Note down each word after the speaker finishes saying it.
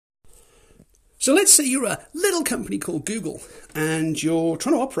So let's say you're a little company called Google and you're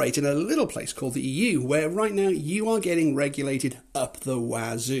trying to operate in a little place called the EU, where right now you are getting regulated up the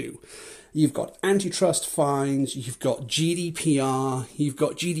wazoo. You've got antitrust fines, you've got GDPR, you've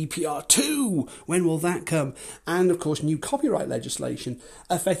got GDPR 2, when will that come? And of course new copyright legislation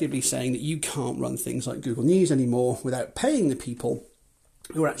effectively saying that you can't run things like Google News anymore without paying the people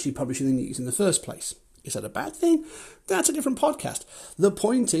who are actually publishing the news in the first place. Is that a bad thing? That's a different podcast. The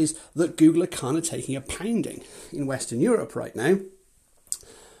point is that Google are kind of taking a pounding in Western Europe right now.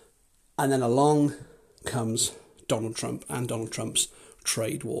 And then along comes Donald Trump and Donald Trump's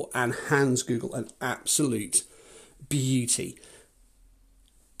trade war and hands Google an absolute beauty.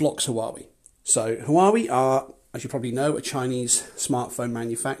 Blocks Huawei. So Huawei are, as you probably know, a Chinese smartphone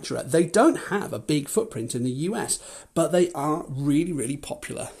manufacturer. They don't have a big footprint in the US, but they are really, really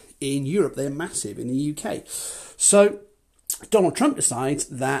popular in Europe. They're massive in the UK. So Donald Trump decides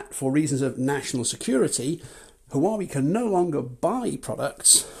that for reasons of national security, Huawei can no longer buy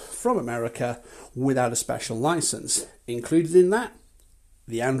products from America without a special license. Included in that,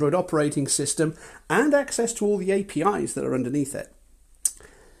 the Android operating system and access to all the APIs that are underneath it.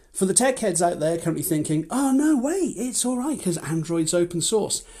 For the tech heads out there currently thinking, oh no way, it's all right because Android's open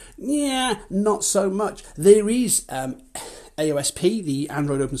source. Yeah, not so much. There is AOSP, the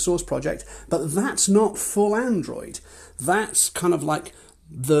Android open source project, but that's not full Android. That's kind of like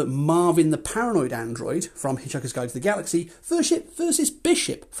the Marvin the Paranoid Android from Hitchhiker's Guide to the Galaxy versus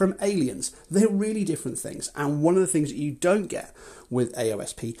Bishop from Aliens. They're really different things, and one of the things that you don't get with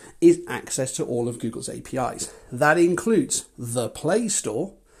AOSP is access to all of Google's APIs. That includes the Play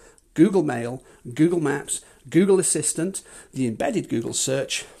Store, Google Mail, Google Maps, Google Assistant, the embedded Google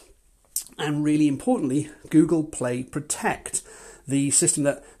Search, and really importantly, Google Play Protect, the system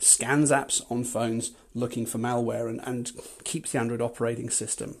that scans apps on phones looking for malware and keeps the Android operating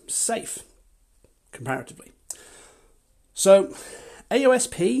system safe, comparatively. So,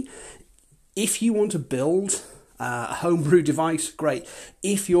 AOSP, if you want to build a homebrew device, great.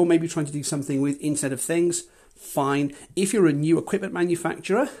 If you're maybe trying to do something with Internet of Things, fine. If you're a new equipment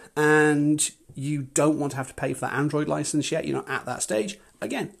manufacturer and you don't want to have to pay for that Android license yet, you're not at that stage,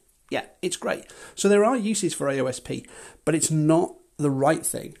 again, yeah, it's great. So there are uses for AOSP, but it's not the right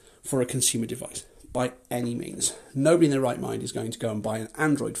thing for a consumer device by any means. Nobody in their right mind is going to go and buy an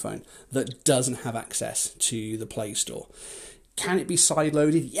Android phone that doesn't have access to the Play Store. Can it be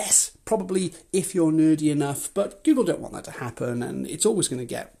sideloaded? Yes, probably if you're nerdy enough, but Google don't want that to happen, and it's always going to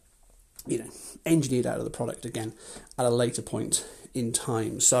get, engineered out of the product again at a later point in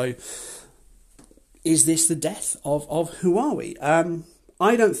time. So is this the death of Huawei?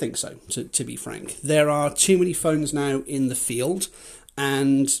 I don't think so, to be frank. There are too many phones now in the field,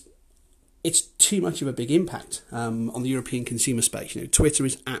 and it's too much of a big impact on the European consumer space. Twitter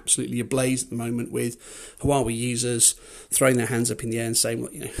is absolutely ablaze at the moment with Huawei users throwing their hands up in the air and saying,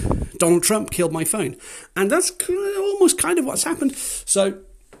 well, Donald Trump killed my phone. And that's almost kind of what's happened. So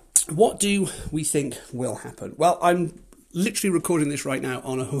what do we think will happen? Well, I'm literally recording this right now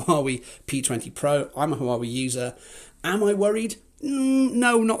on a Huawei P20 Pro. I'm a Huawei user. Am I worried?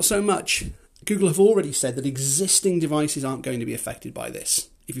 No, not so much. Google have already said that existing devices aren't going to be affected by this.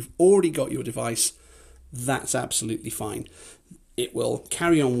 If you've already got your device, that's absolutely fine. It will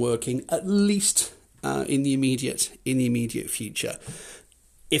carry on working at least in the immediate future.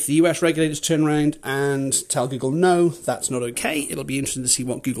 If the US regulators turn around and tell Google no, that's not okay, it'll be interesting to see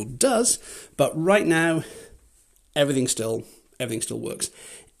what Google does. But right now, everything still works.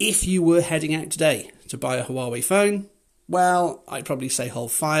 If you were heading out today to buy a Huawei phone, well, I'd probably say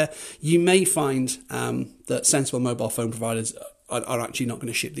hold fire. You may find that sensible mobile phone providers are actually not going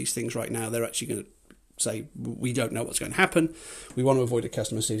to ship these things right now. They're actually going to say, we don't know what's going to happen. We want to avoid a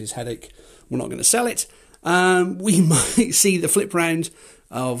customer service headache. We're not going to sell it. We might see the flip round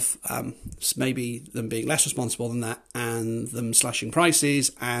of maybe them being less responsible than that and them slashing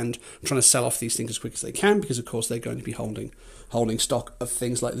prices and trying to sell off these things as quick as they can, because, of course, they're going to be holding stock of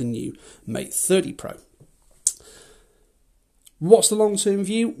things like the new Mate 30 Pro. What's the long-term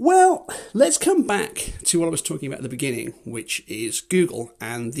view? Well, let's come back to what I was talking about at the beginning, which is Google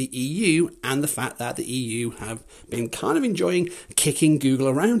and the EU, and the fact that the EU have been kind of enjoying kicking Google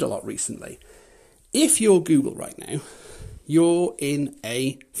around a lot recently. If you're Google right now, you're in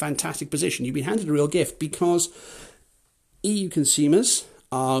a fantastic position. You've been handed a real gift, because EU consumers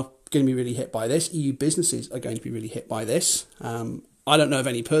are going to be really hit by this. EU businesses are going to be really hit by this. I don't know of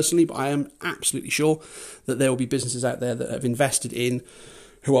any personally, but I am absolutely sure that there will be businesses out there that have invested in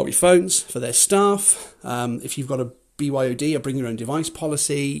Huawei phones for their staff. If you've got a BYOD, a bring your own device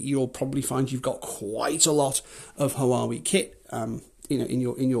policy, you'll probably find you've got quite a lot of Huawei kit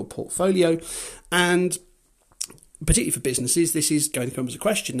in your portfolio. And particularly for businesses, this is going to come as a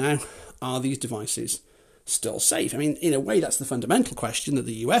question now: are these devices still safe? I mean, in a way, that's the fundamental question that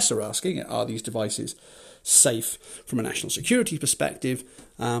the US are asking: are these devices safe from a national security perspective?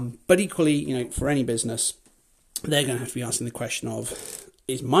 But equally, for any business, they're going to have to be asking the question of,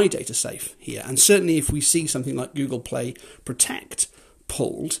 is my data safe here? And certainly if we see something like Google Play Protect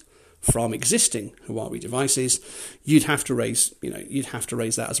pulled from existing Huawei devices, you'd have to raise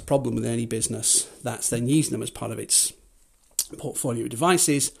that as a problem with any business that's then using them as part of its portfolio of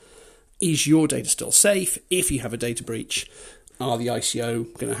devices. Is your data still safe? If you have a data breach, are the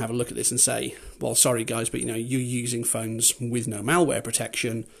ICO going to have a look at this and say, well, sorry guys, but you're using phones with no malware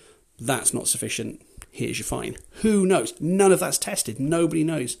protection, that's not sufficient, here's your fine. Who knows? None of that's tested. Nobody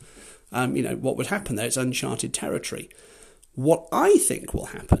knows what would happen there. It's uncharted territory. What I think will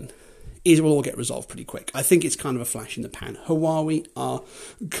happen is it will all get resolved pretty quick. I think it's kind of a flash in the pan. Huawei are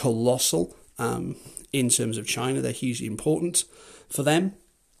colossal in terms of China. They're hugely important for them.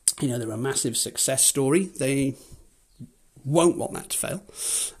 They're a massive success story. They won't want that to fail.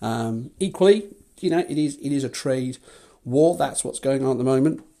 Equally, it is a trade war. That's what's going on at the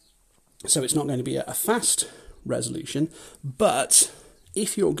moment. So it's not going to be a fast resolution. But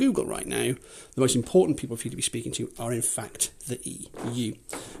if you're Google right now, the most important people for you to be speaking to are in fact the EU.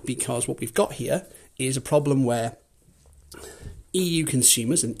 Because what we've got here is a problem where EU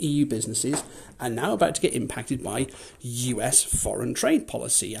consumers and EU businesses are now about to get impacted by US foreign trade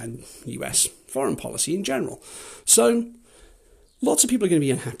policy and US foreign policy in general. So lots of people are going to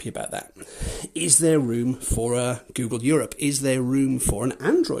be unhappy about that. Is there room for a Google Europe? Is there room for an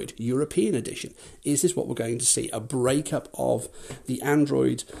Android European edition? Is this what we're going to see? A breakup of the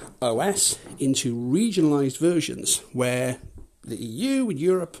Android OS into regionalised versions where the EU and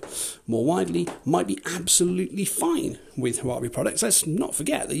Europe, more widely, might be absolutely fine with Huawei products. Let's not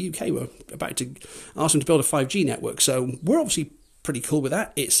forget the UK were about to ask them to build a 5G network, so we're obviously pretty cool with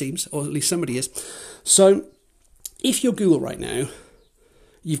that, it seems, or at least somebody is. So if you're Google right now,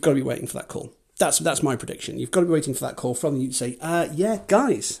 you've got to be waiting for that call. That's my prediction. You've got to be waiting for that call from you to say, yeah,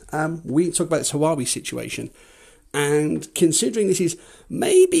 guys, we need to talk about this Huawei situation. And considering this is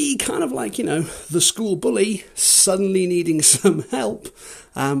maybe kind of like, the school bully suddenly needing some help,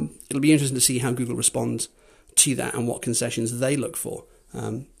 it'll be interesting to see how Google responds to that and what concessions they look for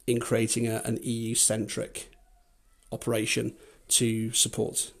in creating an EU-centric operation to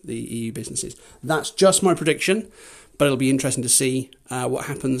support the EU businesses. That's just my prediction, but it'll be interesting to see what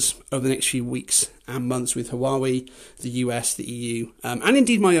happens over the next few weeks and months with Huawei, the US, the EU, and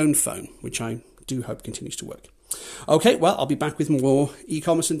indeed my own phone, which I do hope continues to work. Okay, well, I'll be back with more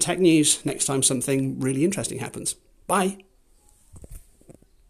e-commerce and tech news next time something really interesting happens. Bye.